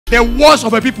The worst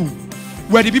of the people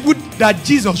were the people that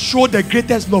Jesus showed the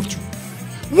greatest love to.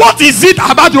 What is it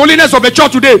about the holiness of the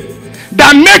church today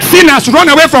that makes sinners run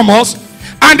away from us,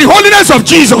 and the holiness of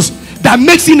Jesus that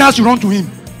makes sinners run to him?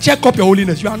 Check up your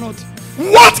holiness. You are not.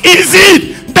 What is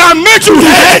it that makes you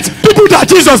hate people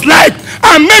that Jesus liked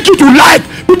and make you to like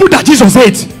people that Jesus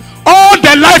hates? All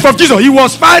the life of Jesus, he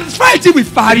was fighting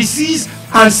with Pharisees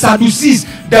and Sadducees,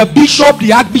 the bishop,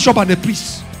 the archbishop, and the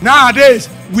priests. Nowadays,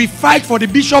 we fight for the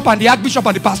bishop and the archbishop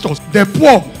and the pastors. The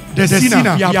poor, the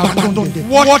sinner, we abandon them.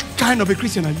 What kind of a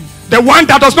Christian are you? The one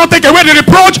that does not take away the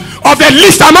reproach of the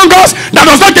least among us, that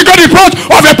does not take away the reproach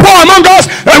of the poor among us,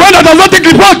 the one that does not take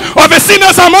the reproach of the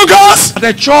sinners among us.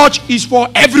 The church is for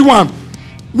everyone.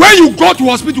 When you go to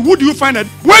hospital, who do you find?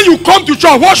 When you come to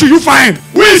church, what should you find?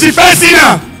 Who is the first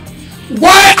sinner?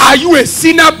 Why are you a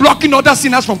sinner blocking other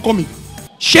sinners from coming?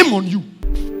 Shame on you.